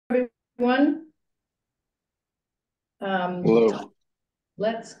everyone. Hello.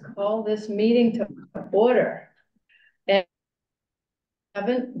 Let's call this meeting to order. And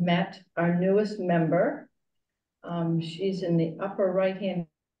haven't met our newest member. She's in the upper right-hand,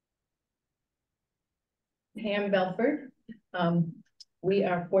 Pam Belford. We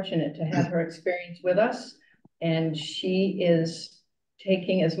are fortunate to have her experience with us, and she is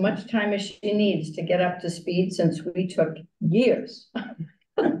taking as much time as she needs to get up to speed since we took years.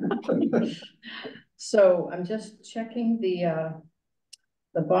 So I'm just checking the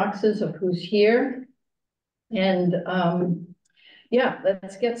boxes of who's here, and yeah,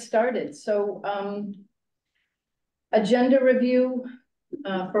 let's get started. So agenda review,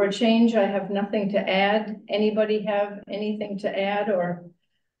 for a change, I have nothing to add. Anybody have anything to add or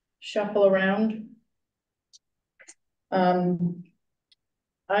shuffle around?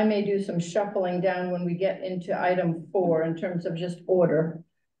 I may do some shuffling down when we get into item 4 in terms of just order.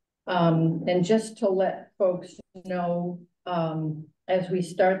 And just to let folks know, as we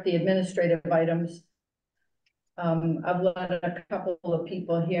start the administrative items, I've let a couple of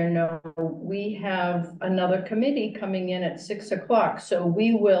people here know we have another committee coming in at 6 o'clock, so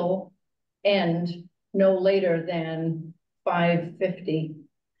we will end no later than 5:50,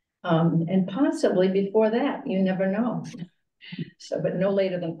 and possibly before that, you never know. So, but no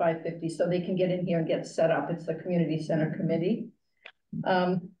later than 5:50, so they can get in here and get set up. It's the community center committee.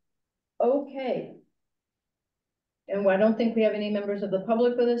 Okay. And I don't think we have any members of the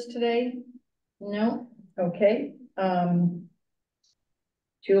public with us today. No. Okay.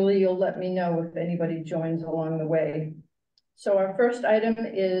 Julie, you'll let me know if anybody joins along the way. So our first item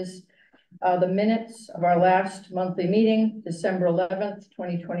is the minutes of our last monthly meeting, December 11th,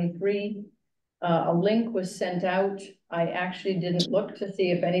 2023. A link was sent out. I actually didn't look to see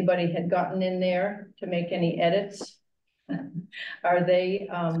if anybody had gotten in there to make any edits. Are they,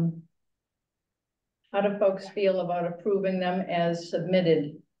 how do folks feel about approving them as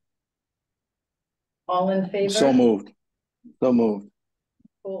submitted? All in favor? So moved. So moved.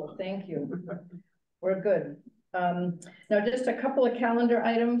 Cool, thank you. We're good. Now just a couple of calendar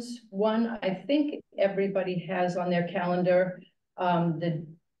items. One, I think everybody has on their calendar the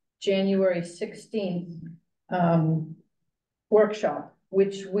January 16th workshop,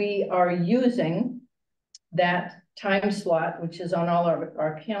 which we are using that time slot, which is on all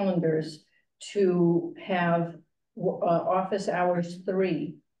our calendars, to have office hours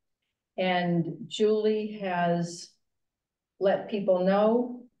 3. And Julie has let people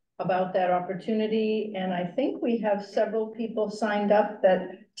know about that opportunity. And I think we have several people signed up that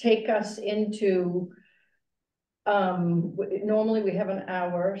take us into, normally we have an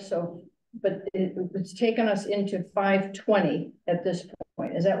hour, so, but it's taken us into 5:20 at this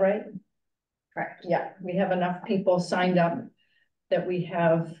point. Is that right? Correct. Yeah, we have enough people signed up that we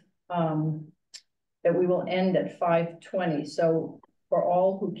have, that we will end at 5:20. So for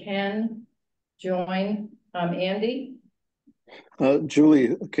all who can join, Andy?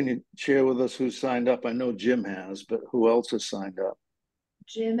 Julie, can you share with us who signed up? I know Jim has, but who else has signed up?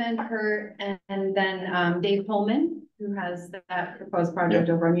 Jim and Kurt, and then Dave Holman, who has that proposed project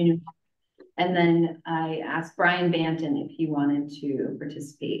over on Union. And then I asked Brian Banton if he wanted to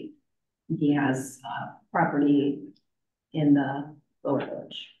participate. He has property in the Lower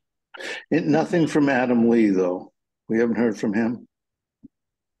Village. Nothing from Adam Lee, though. We haven't heard from him?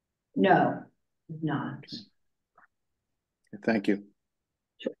 No, not. Thank you.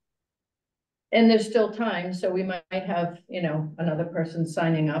 Sure. And there's still time, so we might have, you know, another person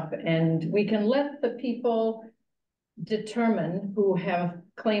signing up, and we can let the people determine who have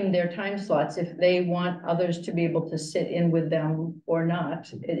claimed their time slots if they want others to be able to sit in with them or not.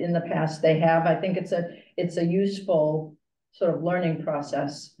 In the past they have. I think it's a useful sort of learning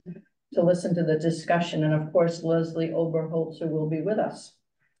process to listen to the discussion, and of course Leslie Oberholzer will be with us.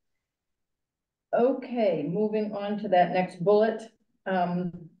 Okay, moving on to that next bullet.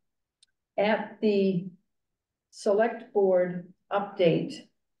 At the select board update,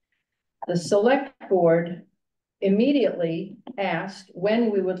 the select board immediately asked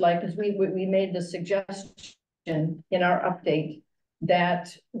when we would like, because we made the suggestion in our update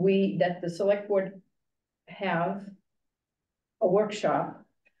that the select board have a workshop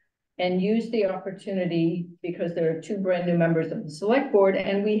and use the opportunity, because there are 2 brand new members of the select board,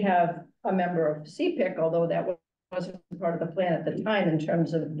 and we have a member of Cpic, although that wasn't part of the plan at the time in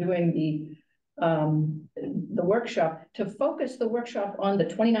terms of doing the workshop, to focus the workshop on the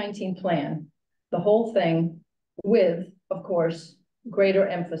 2019 plan, the whole thing, with, of course, greater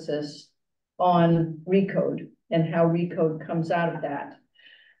emphasis on RECODE and how RECODE comes out of that.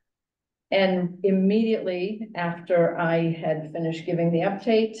 And immediately after I had finished giving the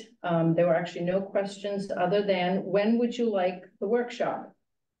update, there were actually no questions other than, when would you like the workshop?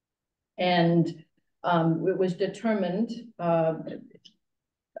 And it was determined,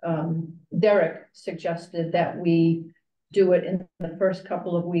 Derek suggested that we do it in the first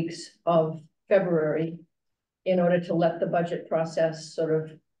couple of weeks of February in order to let the budget process sort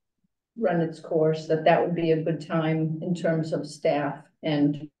of run its course, that would be a good time in terms of staff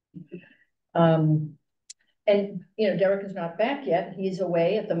and Derek is not back yet. He's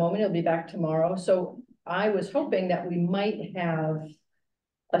away at the moment. He'll be back tomorrow. So I was hoping that we might have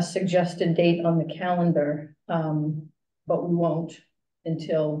a suggested date on the calendar, but we won't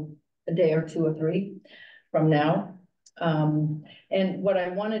until a day or two or three from now. And what I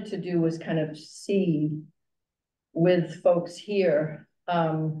wanted to do was kind of see with folks here,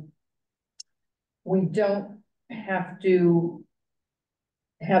 we don't have to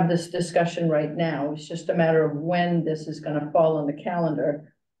have this discussion right now. It's just a matter of when this is going to fall on the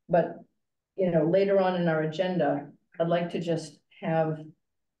calendar. But, later on in our agenda, I'd like to just have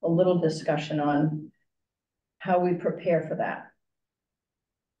a little discussion on how we prepare for that.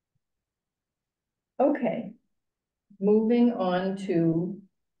 Okay, moving on to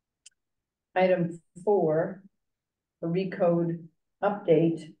item 4, the recode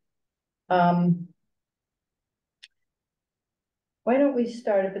update. Why don't we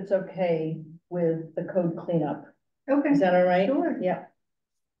start, if it's okay, with the code cleanup? Okay. Is that all right? Sure. Yeah.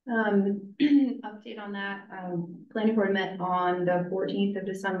 Update on that. Planning board met on the 14th of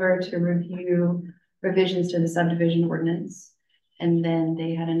December to review revisions to the subdivision ordinance. And then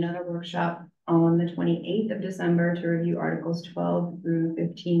they had another workshop on the 28th of December to review articles 12 through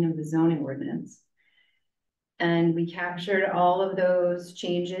 15 of the zoning ordinance. And we captured all of those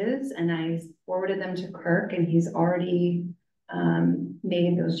changes and I forwarded them to Kirk, and he's already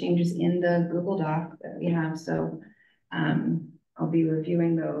made those changes in the Google Doc that we have. So I'll be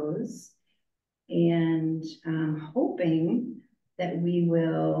reviewing those and hoping that we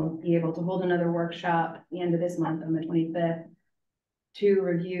will be able to hold another workshop at the end of this month on the 25th to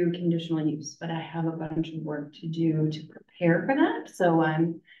review conditional use. But I have a bunch of work to do to prepare for that. So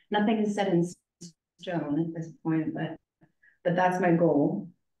nothing is set in stone at this point, but that's my goal.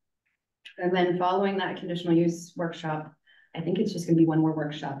 And then following that conditional use workshop, I think it's just going to be one more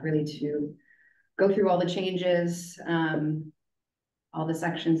workshop really to go through all the changes, all the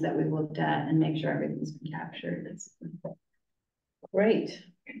sections that we've looked at, and make sure everything's been captured. Great.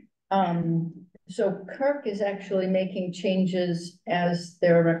 So Kirk is actually making changes as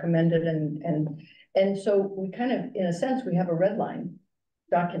they're recommended, and so we kind of, in a sense, we have a red line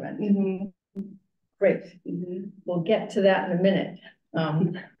document. Mm-hmm. Great. Mm-hmm. We'll get to that in a minute.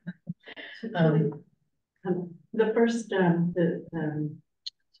 The first,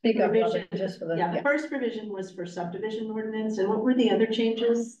 Speak up, revision, just for the, the first revision was for subdivision ordinance, and what were the other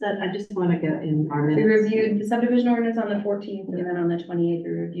changes that I just want to get in our minutes? We reviewed the subdivision ordinance on the 14th, and then on the 28th, we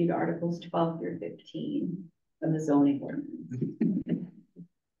reviewed articles 12 through 15 of the zoning ordinance.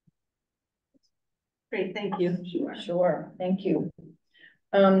 Great, thank you. Sure, thank you.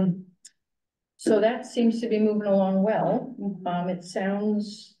 So that seems to be moving along well. It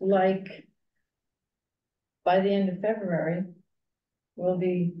sounds like by the end of February, we'll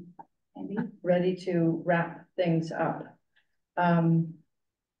be ready to wrap things up.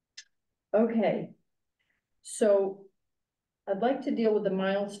 Okay, so I'd like to deal with the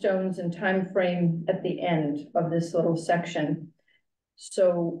milestones and time frame at the end of this little section.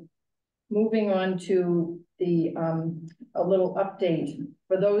 So moving on to the a little update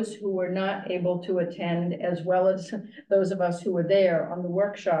for those who were not able to attend, as well as those of us who were there on the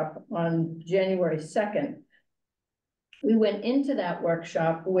workshop on January 2nd. We went into that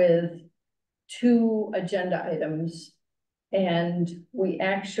workshop with 2 agenda items, and we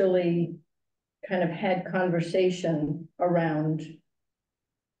actually kind of had conversation around,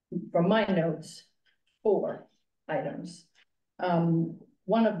 from my notes, 4 items.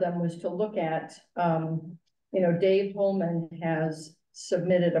 One of them was to look at, Dave Holman has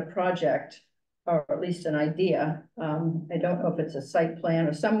submitted a project, or at least an idea. I don't know if it's a site plan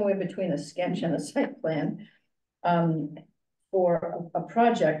or somewhere between a sketch and a site plan, for a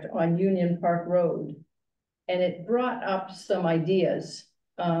project on Union Park Road. And it brought up some ideas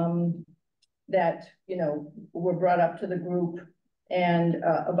that, were brought up to the group, and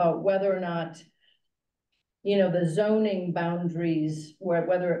about whether or not, the zoning boundaries,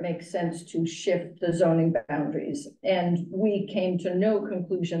 whether it makes sense to shift the zoning boundaries. And we came to no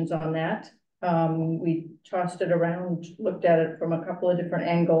conclusions on that. We tossed it around, looked at it from a couple of different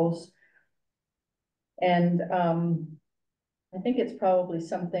angles. And I think it's probably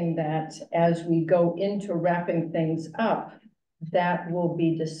something that as we go into wrapping things up, that will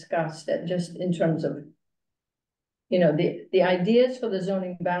be discussed at just in terms of, you know, the ideas for the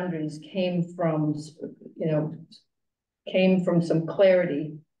zoning boundaries came from, you know, came from some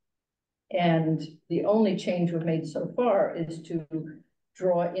clarity. And the only change we've made so far is to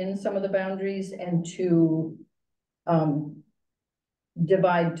draw in some of the boundaries and to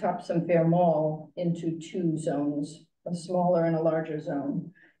divide Topsham Fair Mall into two zones, a smaller and a larger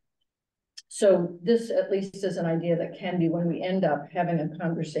zone. So this at least is an idea that can be, when we end up having a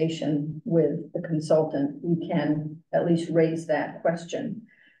conversation with the consultant, we can at least raise that question.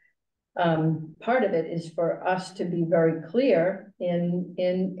 Part of it is for us to be very clear in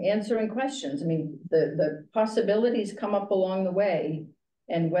answering questions. I mean, the possibilities come up along the way,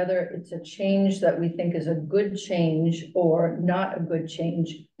 and whether it's a change that we think is a good change or not a good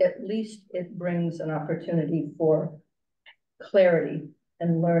change, at least it brings an opportunity for clarity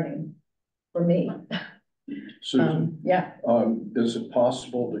and learning for me. Susan, Yeah. is it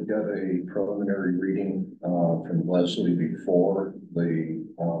possible to get a preliminary reading from Leslie before the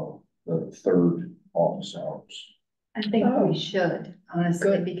third office hours? I think we should, honestly,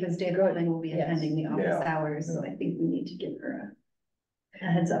 Good. because Dave Rutland will be Yes. attending the office Yeah. hours, so I think we need to give her a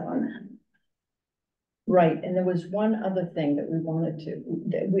heads up on that. Right, and there was one other thing that we wanted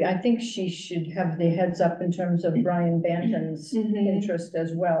to, I think she should have the heads up in terms of Brian Banton's interest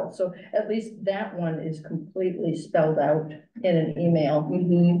as well. So at least that one is completely spelled out in an email.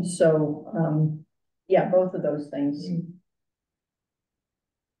 So, yeah, both of those things.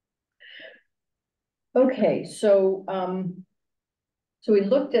 Okay, so, so we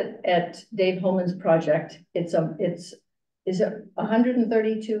looked at Dave Holman's project. Is it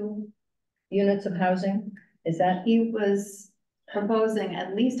 132 units of housing? Is that? He was proposing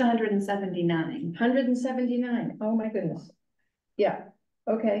at least 179. 179, oh my goodness. Yeah,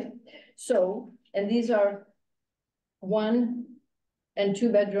 okay. So, and these are 1 and 2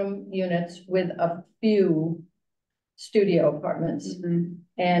 bedroom units with a few studio apartments.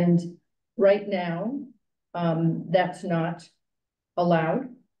 And right now, that's not allowed.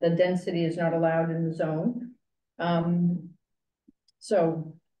 The density is not allowed in the zone.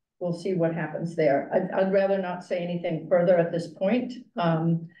 So we'll see what happens there. I'd rather not say anything further at this point,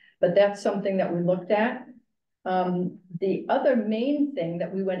 but that's something that we looked at. The other main thing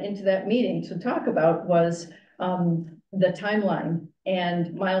that we went into that meeting to talk about was the timeline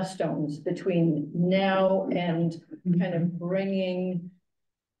and milestones between now and kind of bringing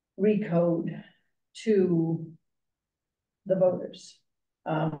Recode to the voters.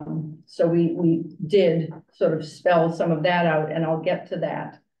 So we did sort of spell some of that out, and I'll get to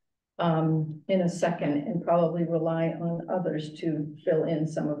that in a second, and probably rely on others to fill in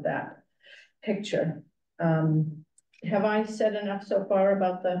some of that picture. Have I said enough so far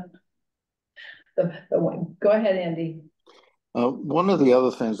about the one? Go ahead, Andy. One of the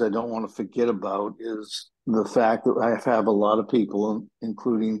other things I don't want to forget about is the fact that I have a lot of people,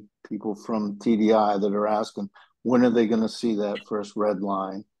 including people from TDI, that are asking, when are they going to see that first red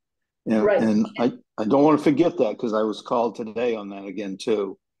line? And, Right. And I don't want to forget that, because I was called today on that again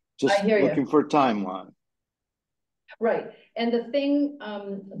too. Just looking for a timeline. Right. And the thing,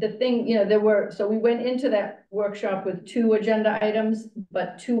 you know, so we went into that workshop with 2 agenda items,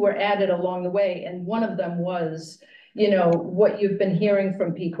 but 2 were added along the way. And one of them was, you know, what you've been hearing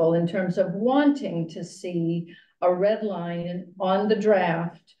from people in terms of wanting to see a red line on the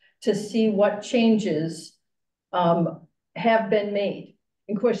draft to see what changes have been made.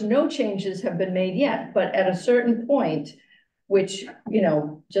 Of course, no changes have been made yet, but at a certain point, which, you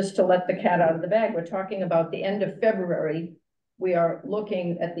know, just to let the cat out of the bag, we're talking about the end of February. We are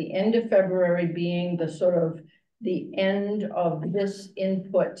looking at the end of February being the sort of the end of this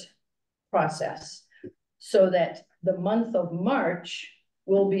input process, so that the month of March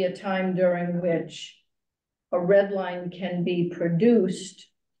will be a time during which a red line can be produced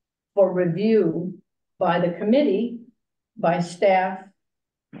for review by the committee, by staff,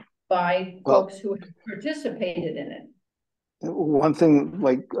 by folks who have participated in it. One thing,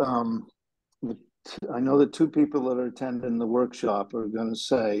 like, I know the 2 people that are attending the workshop are going to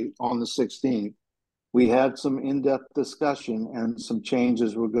say on the 16th, we had some in-depth discussion and some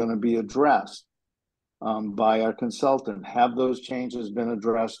changes were going to be addressed by our consultant. Have those changes been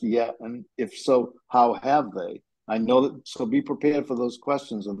addressed yet? And if so, how have they? I know that, so be prepared for those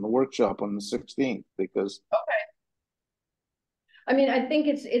questions in the workshop on the 16th, because. Okay. I mean, I think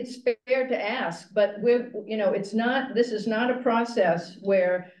it's fair to ask, but you know, this is not a process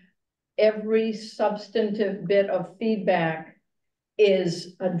where every substantive bit of feedback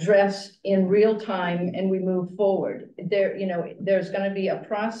is addressed in real time and we move forward. There, you know, there's gonna be a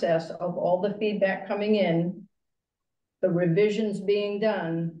process of all the feedback coming in, the revisions being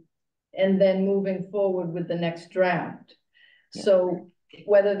done, and then moving forward with the next draft. So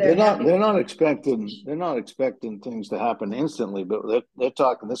whether they're not expecting things to happen instantly, but they're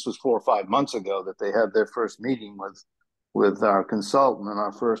talking, this was 4 or 5 months ago that they had their first meeting with our consultant in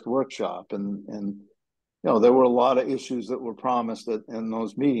our first workshop. And you know, there were a lot of issues that were promised in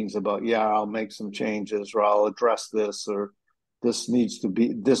those meetings about, yeah, I'll make some changes, or I'll address this, or this needs to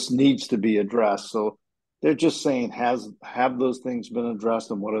be addressed. So they're just saying, have those things been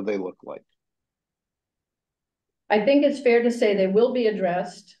addressed, and what do they look like? I think it's fair to say they will be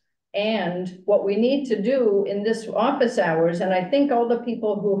addressed. And what we need to do in this office hours, and I think all the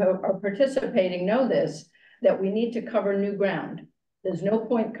people who are participating know this, that we need to cover new ground. There's no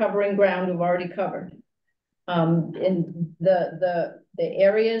point covering ground we've already covered. In the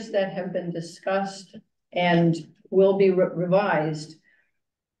areas that have been discussed and will be revised,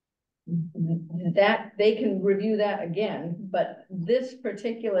 that they can review that again. But this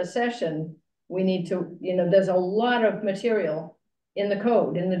particular session, we need to, you know, there's a lot of material in the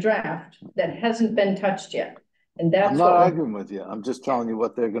code, in the draft, that hasn't been touched yet. And that's I'm not arguing with you. I'm just telling you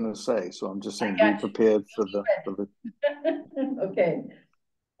what they're going to say. So I'm just saying, be prepared for the. Okay.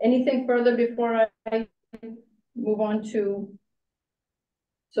 Anything further before I move on to,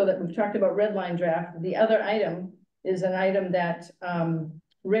 so that we've talked about red line draft. The other item is an item that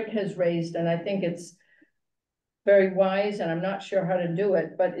Rick has raised, and I think it's very wise, and I'm not sure how to do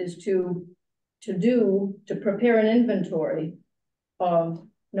it, but is to prepare an inventory of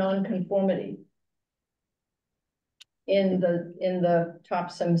nonconformity in the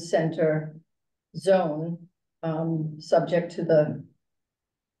Topsham Center zone, subject to the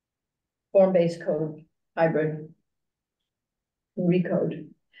form-based code hybrid recode.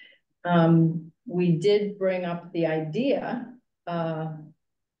 We did bring up the idea that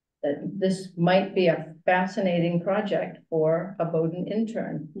this might be a fascinating project for a Bowdoin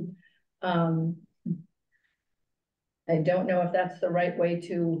intern. I don't know if that's the right way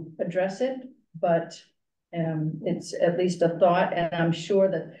to address it, but it's at least a thought, and I'm sure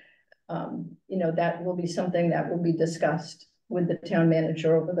that you know, that will be something that will be discussed with the town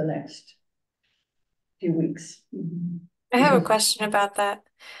manager over the next few weeks. I have a question about that.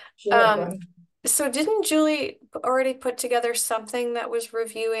 Sure, So didn't Julie already put together something that was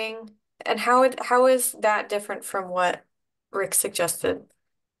reviewing, and how is that different from what Rick suggested?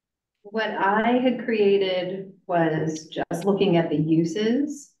 What I had created was just looking at the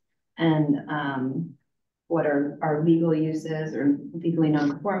uses and what are our legal uses or legally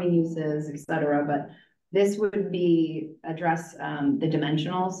non-conforming uses, et cetera. But this would be address the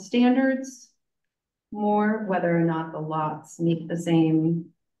dimensional standards more, whether or not the lots meet the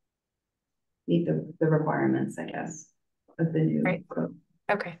requirements, I guess, of the new Right. code.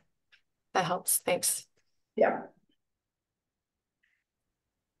 Okay, that helps. Thanks. yeah.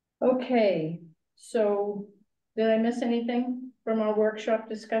 Okay, so did I miss anything from our workshop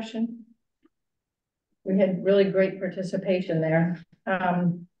discussion? We had really great participation there.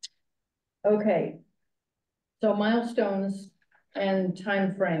 Okay, so milestones and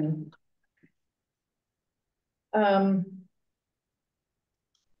time frame.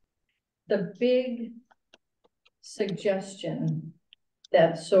 The big suggestion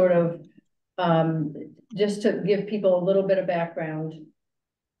that sort of, just to give people a little bit of background,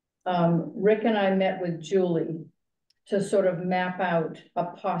 Rick and I met with Julie to sort of map out a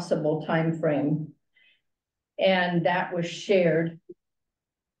possible time frame, and that was shared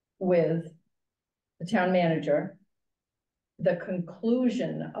with the town manager. The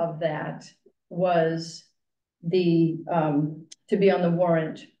conclusion of that was to be on the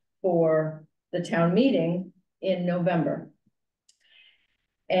warrant for the town meeting in November.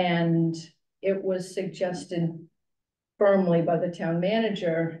 And it was suggested firmly by the town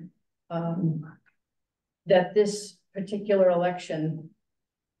manager that this particular election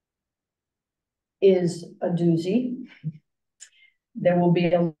is a doozy. There will be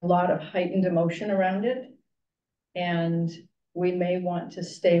a lot of heightened emotion around it, and we may want to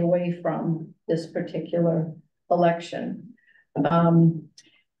stay away from this particular election.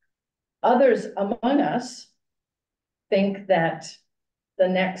 Others among us think that the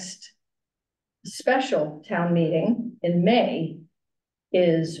next special town meeting in May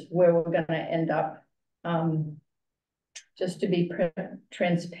is where we're going to end up. Just to be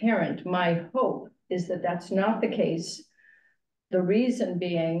transparent, my hope is that that's not the case. The reason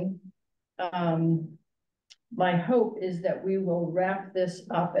being, my hope is that we will wrap this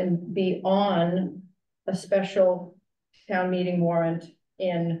up and be on a special town meeting warrant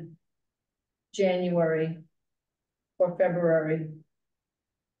in January or February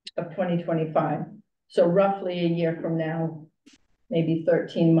of 2025. So roughly a year from now, maybe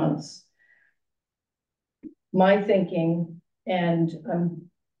 13 months. My thinking, and I'm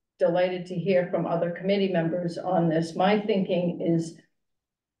delighted to hear from other committee members on this, my thinking is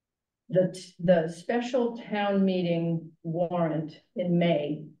that the special town meeting warrant in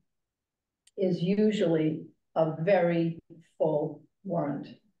May is usually a very full warrant.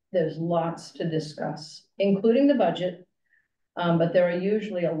 There's lots to discuss, including the budget, but there are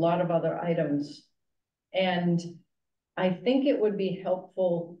usually a lot of other items. And I think it would be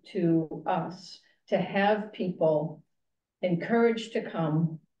helpful to us to have people encouraged to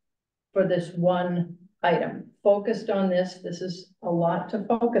come for this one item, focused on this. This is a lot to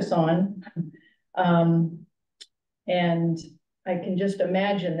focus on. And I can just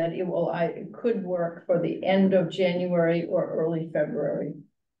imagine that it could work for the end of January or early February.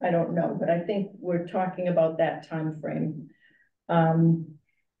 I don't know, but I think we're talking about that time frame.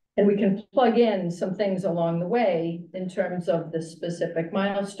 And we can plug in some things along the way in terms of the specific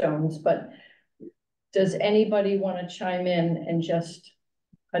milestones, but does anybody want to chime in and just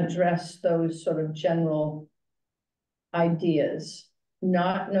address those sort of general ideas?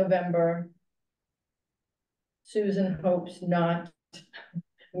 Not November. Susan hopes not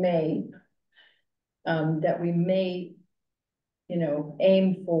May. That we may,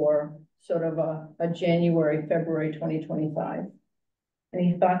 aim for sort of a January, February 2025.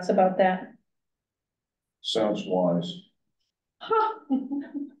 Any thoughts about that? Sounds wise.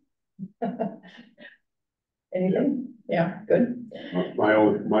 Anything? Yeah, good. My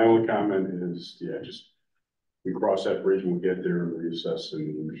only comment is, just we cross that bridge when we get there and reassess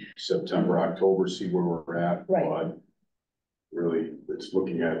in September, October, see where we're at. Right. But really, it's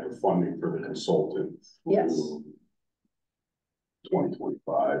looking at the funding for the consultant. Yes.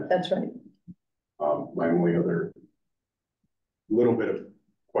 2025. That's right. My only other little bit of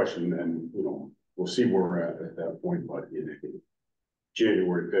question, and we'll see where we're at that point, but in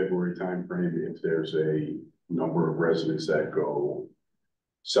January, February timeframe, if there's a number of residents that go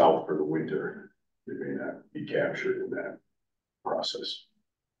south for the winter, they may not be captured in that process.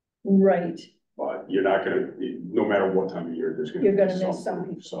 Right. But you're not going to, no matter what time of year, You're going to miss some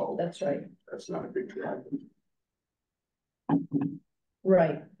people. So that's right. That's not a big drive.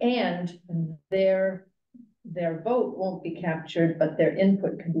 Right. And their vote won't be captured, but their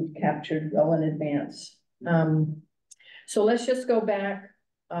input can be captured well in advance. So let's just go back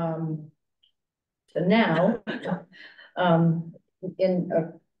to now. In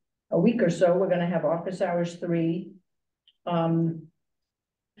a week or so, we're going to have office hours 3.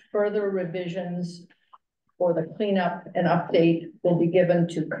 Further revisions for the cleanup and update will be given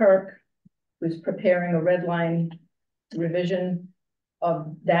to Kirk, who's preparing a red line revision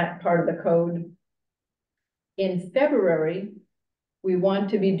of that part of the code. In February, we want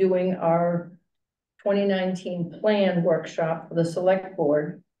to be doing our 2019 plan workshop for the select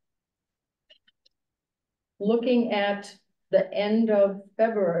board. Looking at the end of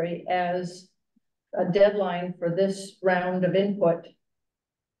February as a deadline for this round of input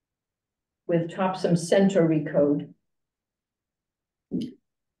with Topsham Center recode.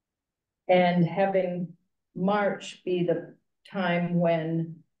 And having March be the time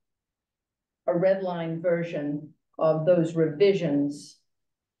when a red line version of those revisions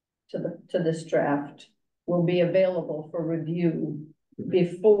to this draft will be available for review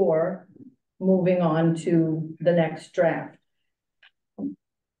before moving on to the next draft.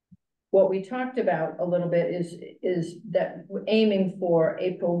 What we talked about a little bit is that we're aiming for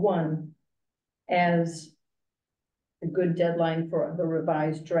April 1 as a good deadline for the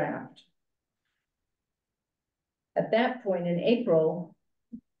revised draft. At that point in April,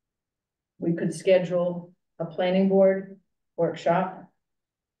 we could schedule a planning board workshop,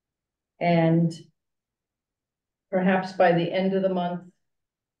 and perhaps by the end of the month,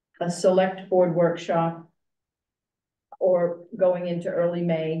 a select board workshop, or going into early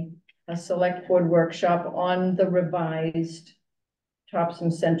May, a select board workshop on the revised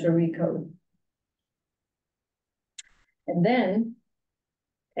Topsham Center recode. And then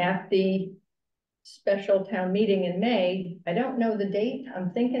at the special town meeting in May, I don't know the date,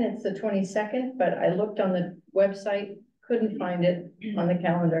 I'm thinking it's the 22nd, but I looked on the website, couldn't find it on the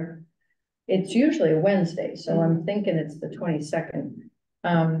calendar. It's usually a Wednesday, so I'm thinking it's the 22nd.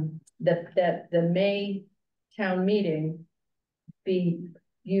 That the May town meeting be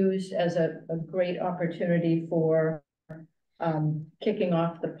used as a great opportunity for kicking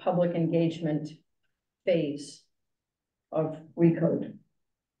off the public engagement phase of recode,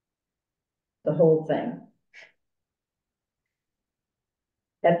 the whole thing.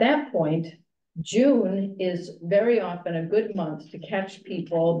 at that point, June is very often a good month to catch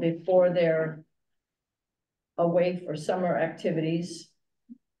people before they're away for summer activities.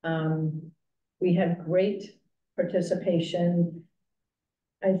 We had great participation.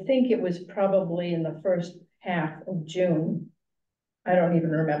 I think it was probably in the first half of June. I don't even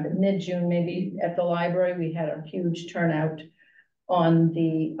remember, mid-June, maybe at the library, we had a huge turnout on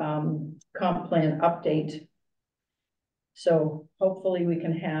the comp plan update. So hopefully we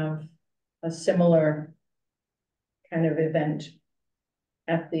can have a similar kind of event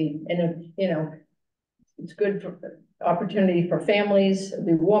at the, it's good for opportunity for families, it'll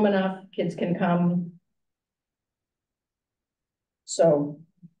be warm enough, kids can come. So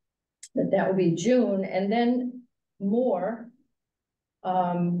that will be June, and then more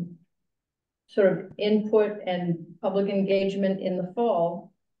sort of input and public engagement in the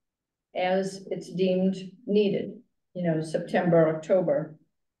fall as it's deemed needed, September, October,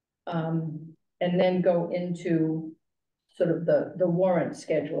 and then go into sort of the warrant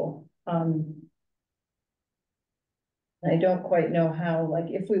schedule. I don't quite know how,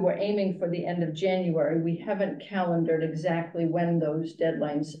 like, if we were aiming for the end of January, we haven't calendared exactly when those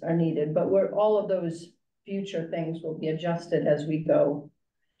deadlines are needed, but all of those future things will be adjusted as we go.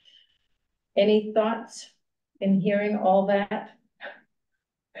 Any thoughts in hearing all that?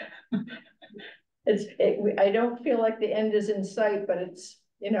 I don't feel like the end is in sight, but it's,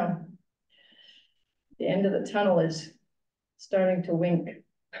 the end of the tunnel is starting to wink.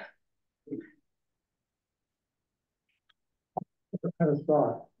 I had a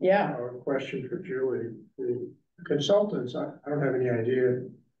thought. Yeah. A question for Julie. The consultants, I don't have any idea,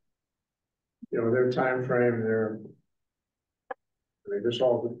 their time frame,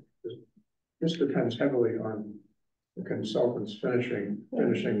 this depends heavily on the consultants finishing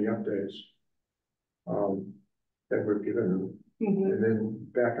the updates that we've given them. Mm-hmm. And then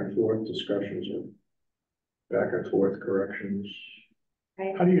back and forth discussions or back and forth corrections.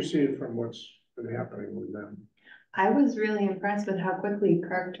 Right. How do you see it from what's been happening with them? I was really impressed with how quickly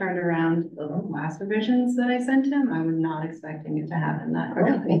Kirk turned around the last revisions that I sent him. I was not expecting it to happen that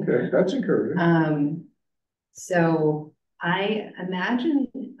quickly. Okay, that's encouraging. So I imagine,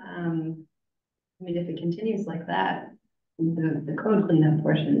 if it continues like that, the code cleanup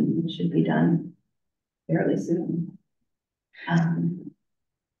portion should be done fairly soon.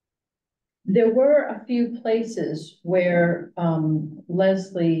 There were a few places where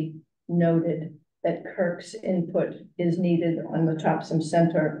Leslie noted that Kirk's input is needed on the Topsham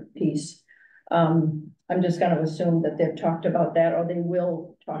Center piece. I'm just going to assume that they've talked about that, or they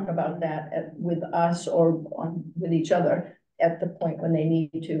will talk about that with us or with each other at the point when they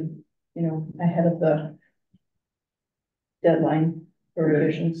need to, ahead of the deadline for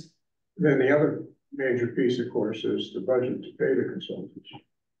revisions. Then the other major piece, of course, is the budget to pay the consultants.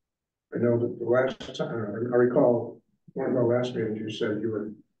 I know that the last time, I recall one of the last meetings you said you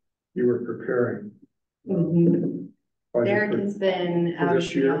were preparing. Derek has been out of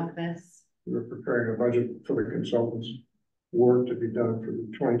the office. You were preparing a budget for the consultants' work to be done for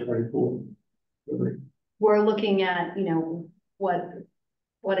 2024. We're looking at,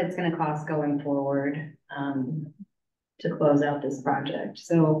 what it's going to cost going forward to close out this project.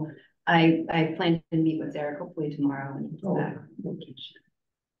 So I plan to meet with Derek hopefully tomorrow and discuss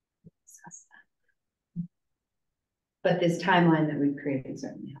that. But this timeline that we've created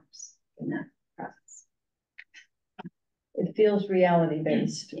certainly helps in that process. It feels reality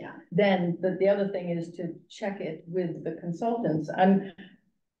based. Yeah. Then the other thing is to check it with the consultants.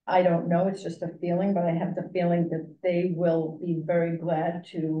 I don't know, it's just a feeling, but I have the feeling that they will be very glad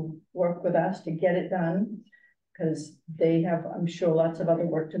to work with us to get it done, because they have, I'm sure, lots of other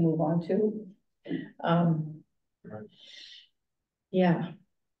work to move on to. Right. Yeah.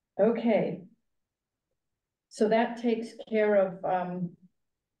 Okay. So that takes care of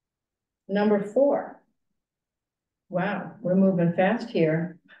number 4. Wow, we're moving fast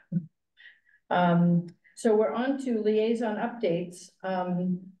here. So we're on to liaison updates.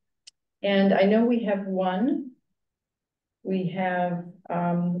 And I know we have one. We have,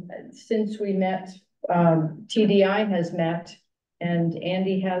 since we met, TDI has met, and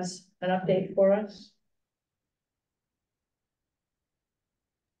Andy has an update for us.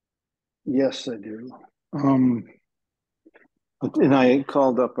 Yes, I do. And I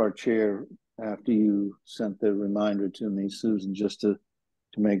called up our chair after you sent the reminder to me, Susan, just to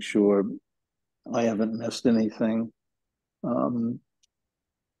make sure I haven't missed anything.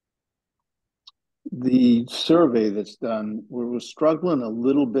 The survey that's done, we're struggling a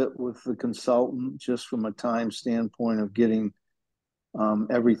little bit with the consultant, just from a time standpoint of getting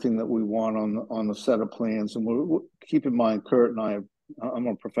everything that we want on the set of plans. And keep in mind, Kurt and I have I'm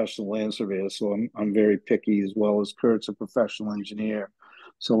a professional land surveyor, so I'm very picky, as well as Kurt's a professional engineer.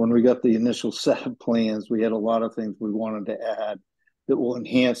 So when we got the initial set of plans, we had a lot of things we wanted to add that will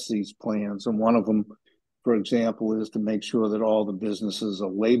enhance these plans. And one of them, for example, is to make sure that all the businesses are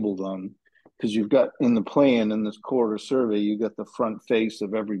labeled on, because you've got in the plan, in this quarter survey, you got the front face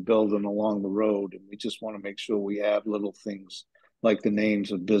of every building along the road. And we just want to make sure we add little things like the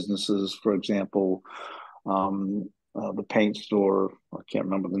names of businesses, for example, the paint store, I can't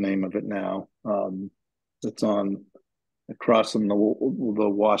remember the name of it now. It's on across from the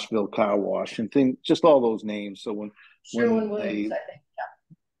Washville car wash and thing, just all those names. So when Sherwin-Williams, I think.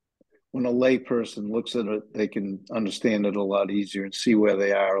 when a lay person looks at it, they can understand it a lot easier and see where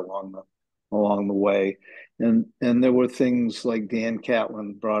they are along the way. And there were things like Dan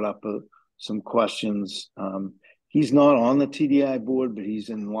Catlin brought up some questions. He's not on the TDI board, but he's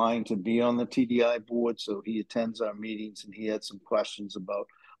in line to be on the TDI board. So he attends our meetings, and he had some questions about,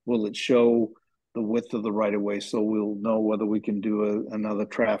 will it show the width of the right of way? So we'll know whether we can do another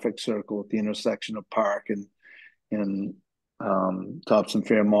traffic circle at the intersection of Park and Topsham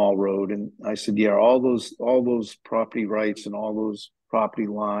Fair Mall Road. And I said, yeah, all those property rights and all those property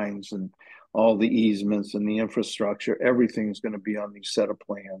lines and all the easements and the infrastructure, everything's going to be on these set of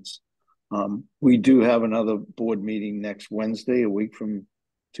plans. We do have another board meeting next Wednesday, a week from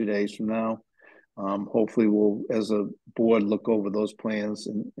 2 days from now. Hopefully we'll, as a board, look over those plans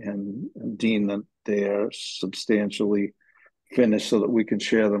and deem that they are substantially finished so that we can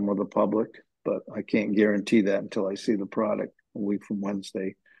share them with the public. But I can't guarantee that until I see the product a week from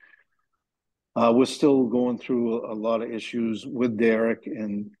Wednesday. We're still going through a lot of issues with Derek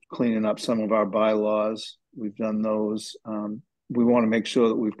and cleaning up some of our bylaws. We've done those. We want to make sure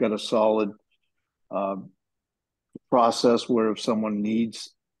that we've got a solid process where if someone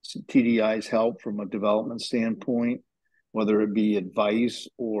needs TDI's help from a development standpoint, whether it be advice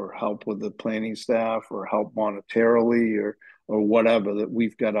or help with the planning staff or help monetarily or whatever, that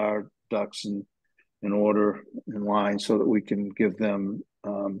we've got our ducks in order, in line, so that we can give them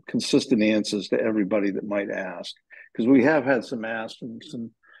consistent answers to everybody that might ask. Because we have had some asks from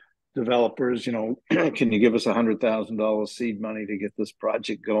some developers, can you give us $100,000 seed money to get this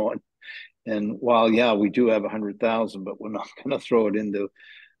project going? And while, yeah, we do have 100,000, but we're not going to throw it into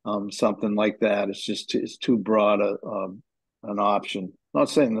something like that. It's too broad an option. Not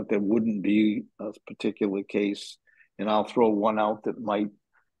saying that there wouldn't be a particular case, and I'll throw one out that might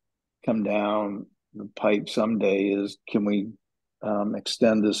come down the pipe someday is, can we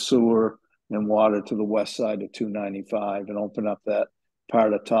extend the sewer and water to the west side of 295 and open up that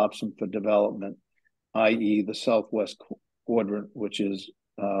part of Topsham for development, i.e. the southwest quadrant, which is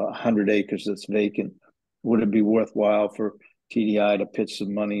 100 acres that's vacant. Would it be worthwhile for TDI to pitch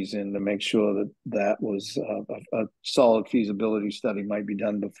some monies in to make sure that was a solid feasibility study might be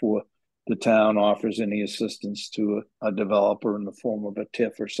done before the town offers any assistance to a developer in the form of a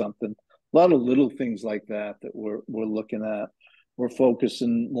TIF or something? A lot of little things like that we're looking at. We're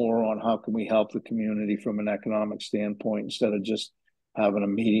focusing more on how can we help the community from an economic standpoint instead of just having a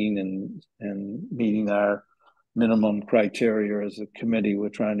meeting and meeting our minimum criteria as a committee. We're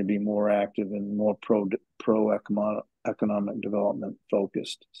trying to be more active and more pro economic development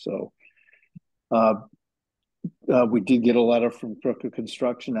focused. So we did get a letter from Crooker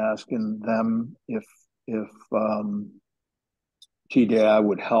Construction asking them if TDI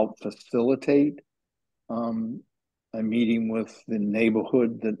would help facilitate a meeting with the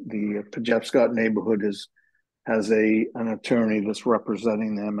neighborhood. That the Pajepscott neighborhood has an attorney that's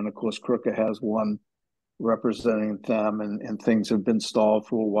representing them, and of course Crooker has one representing them, and things have been stalled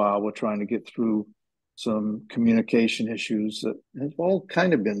for a while. We're trying to get through some communication issues that have all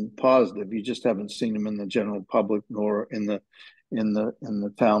kind of been positive. You just haven't seen them in the general public nor in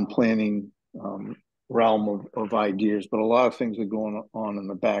the town planning realm of ideas, but a lot of things are going on in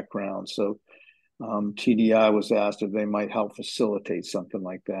the background. So TDI was asked if they might help facilitate something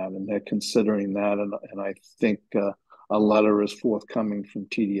like that, and they're considering that. And I think a letter is forthcoming from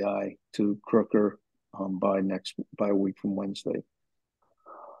TDI to Crooker by a week from Wednesday.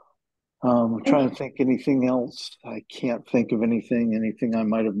 I'm trying to think anything else. I can't think of anything I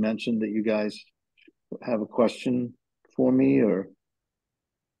might have mentioned that you guys have a question for me, or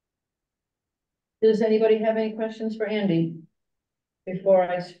Does anybody have any questions for Andy before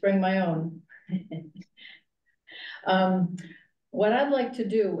I spring my own? What I'd like to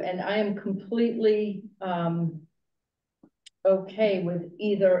do, and I am completely okay with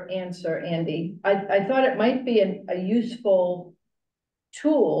either answer, Andy. I thought it might be a useful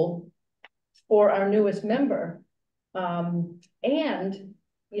tool for our newest member. And,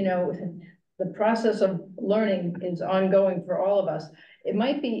 the process of learning is ongoing for all of us. It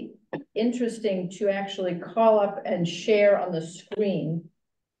might be interesting to actually call up and share on the screen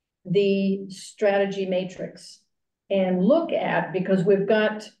the strategy matrix and look at, because we've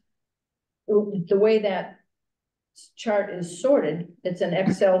got the way that chart is sorted, it's an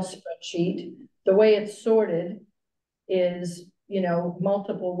Excel spreadsheet. The way it's sorted is, you know,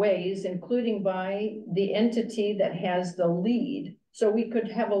 multiple ways, including by the entity that has the lead. So we could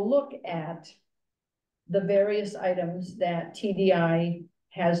have a look at the various items that TDI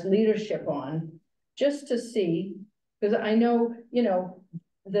has leadership on, just to see, because I know, you know,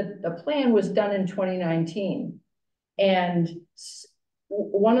 the plan was done in 2019. And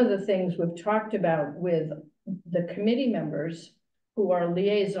one of the things we've talked about with the committee members who are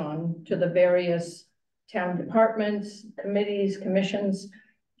liaison to the various town departments, committees, commissions,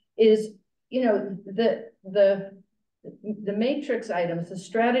 is, you know, the matrix items, the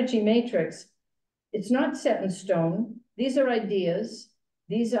strategy matrix, it's not set in stone. These are ideas.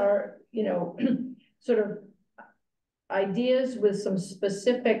 These are, you know, sort of ideas with some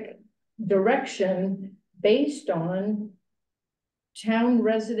specific direction based on town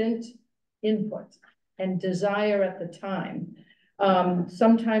resident input and desire at the time.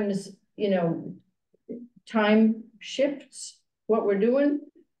 Sometimes, you know, time shifts what we're doing.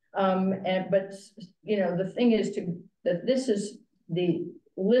 But, you know, the thing is that this is the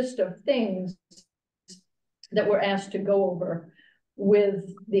list of things that we're asked to go over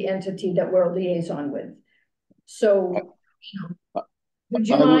with the entity that we're a liaison with. So, would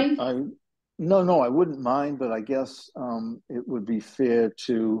you mind? No, I wouldn't mind, but I guess it would be fair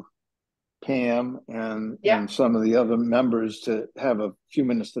to Pam and some of the other members to have a few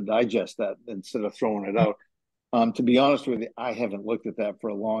minutes to digest that instead of throwing it out. To be honest with you, I haven't looked at that for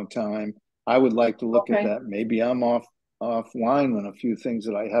a long time. I would like to look at that. Maybe I'm offline on a few things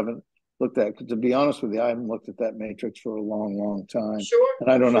that I haven't looked at. To be honest with you, I haven't looked at that matrix for a long time. Sure.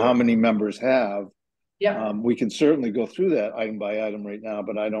 And I don't know how many members have. Yeah. We can certainly go through that item by item right now,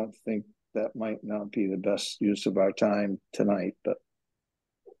 but I don't think that might not be the best use of our time tonight. But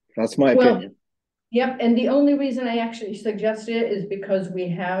that's my opinion. Yep, and the only reason I actually suggested it is because we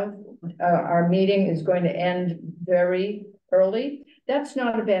have, our meeting is going to end very early. That's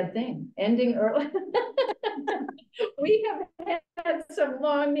not a bad thing, ending early. We have had some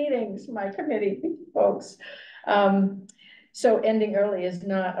long meetings, my committee folks. So ending early is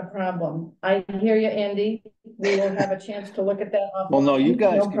not a problem. I hear you, Andy. We will have a chance to look at that offline. Well, no, you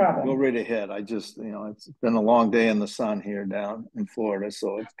guys can go right ahead. I just, you know, it's been a long day in the sun here down in Florida,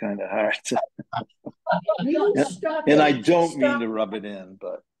 so it's kind of hard to. And I don't mean to rub it in,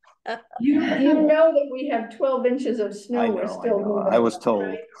 but. You know that we have 12 inches of snow. We're still moving. I was told.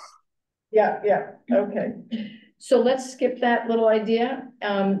 Right? Yeah, okay. So let's skip that little idea.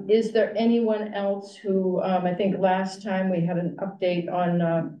 Is there anyone else who, I think last time we had an update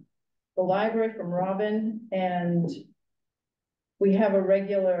on the library from Robin, and we have a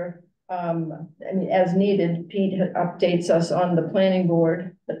regular, I mean, as needed, Pete updates us on the planning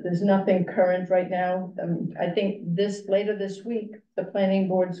board, but there's nothing current right now. I think later this week, the planning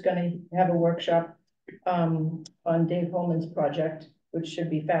board's gonna have a workshop on Dave Holman's project, which should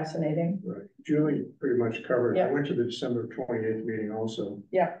be fascinating. Right, Julie pretty much covered. Yeah. I went to the December 28th meeting also.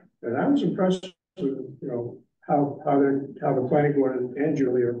 Yeah. And I was impressed with, you know, how the planning board and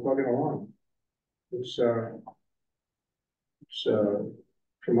Julie are plugging along. It's from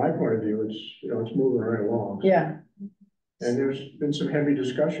my point of view, it's, you know, it's moving right along. Yeah. And there's been some heavy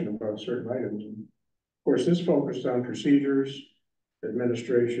discussion about certain items. And of course, this focused on procedures,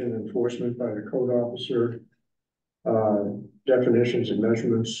 administration, enforcement by the code officer, definitions and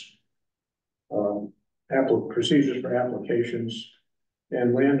measurements, procedures for applications,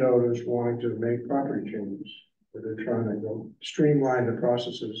 and landowners wanting to make property changes. They're trying to streamline the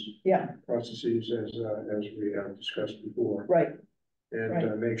processes as we have discussed before. Right.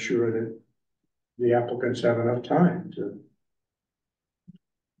 And make sure that the applicants have enough time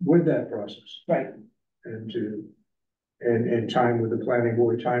with that process. Right. And time with the planning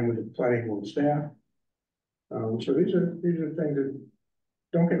board, time with the planning board staff. So these are things that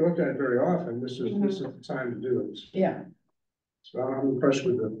don't get looked at very often. This is the time to do it. Yeah. So I'm impressed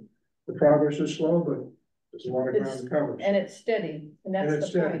with the progress is slow, but there's a lot of ground to cover. And it's steady, and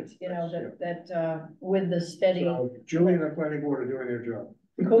that's the point, you know, that with the steady. So Julie and the planning board are doing their job.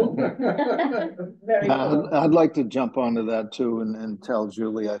 Cool. Very cool. I'd like to jump onto that too and tell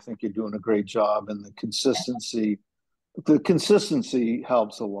Julie, I think you're doing a great job, and the consistency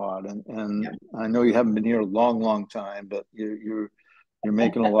helps a lot. And I know you haven't been here a long time, but you're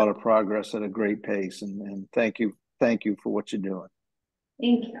making a lot of progress at a great pace, and thank you for what you're doing.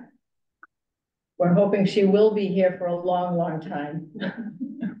 Thank you. We're hoping she will be here for a long, long time.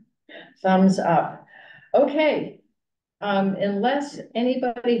 Thumbs up. Okay. Unless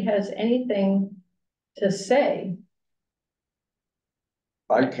anybody has anything to say.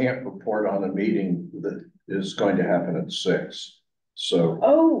 I can't report on a meeting that is going to happen at 6, so.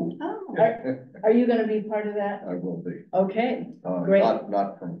 Oh, Oh, are you gonna be part of that? I will be. Okay, great.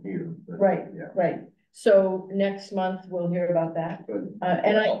 Not from here. But Right, yeah. right. So next month we'll hear about that. But,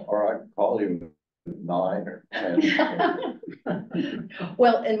 And or I can call you at 9 or 10.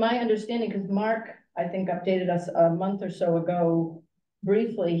 Well, in my understanding, because Mark, I think, updated us a month or so ago,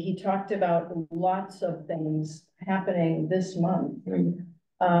 briefly, he talked about lots of things happening this month. Mm.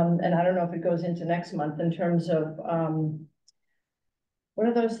 And I don't know if it goes into next month in terms of, what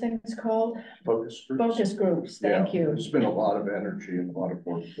are those things called? Focus groups. Focus groups, thank Yeah, you. There's been a lot of energy and a lot of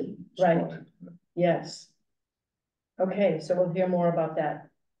work. Right. Yes. Okay, so we'll hear more about that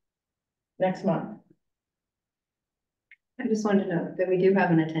next month. I just wanted to know that we do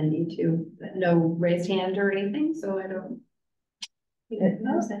have an attendee too, but no raised hand or anything, so I don't.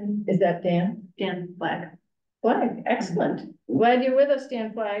 Is that Dan? Dan Flag. Flag, excellent. Glad you're with us,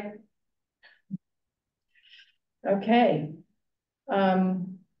 Dan Flag. Okay.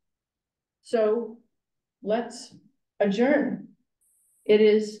 So let's adjourn. It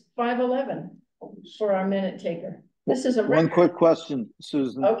is 5:11 for our minute taker. This is a One record. quick question,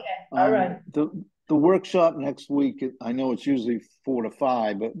 Susan. Okay, all right. The workshop next week, I know it's usually 4 to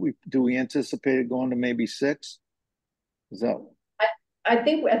 5, but do we anticipate it going to maybe 6? Is that? I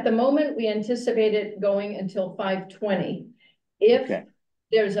think at the moment, we anticipate it going until 5:20. If Okay.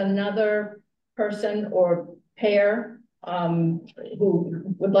 there's another person or pair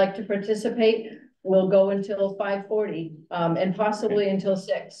who would like to participate, we'll go until 5:40 and possibly until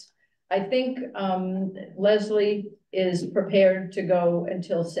 6. I think Leslie is prepared to go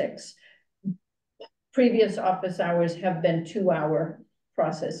until 6. Previous office hours have been 2-hour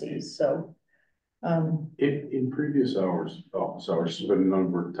processes, so. In previous hours, office hours, there's been a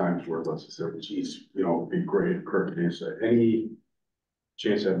number of times where Leslie said, geez, you know, it'd be great if Kirk could answer. Any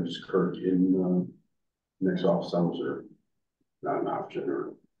chance having just Kirk in next office hours or not an option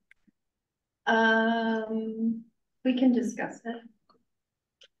or? We can discuss it.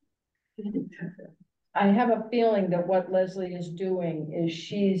 I have a feeling that what Leslie is doing is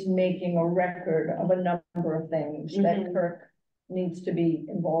she's making a record of a number of things that Kirk needs to be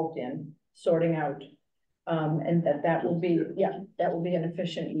involved in sorting out. And that will be, that will be an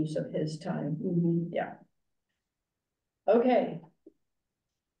efficient use of his time. Yeah. Okay.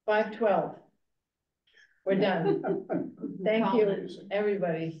 5:12. We're done. Thank you,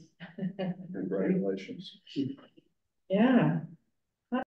 everybody. Congratulations. Yeah.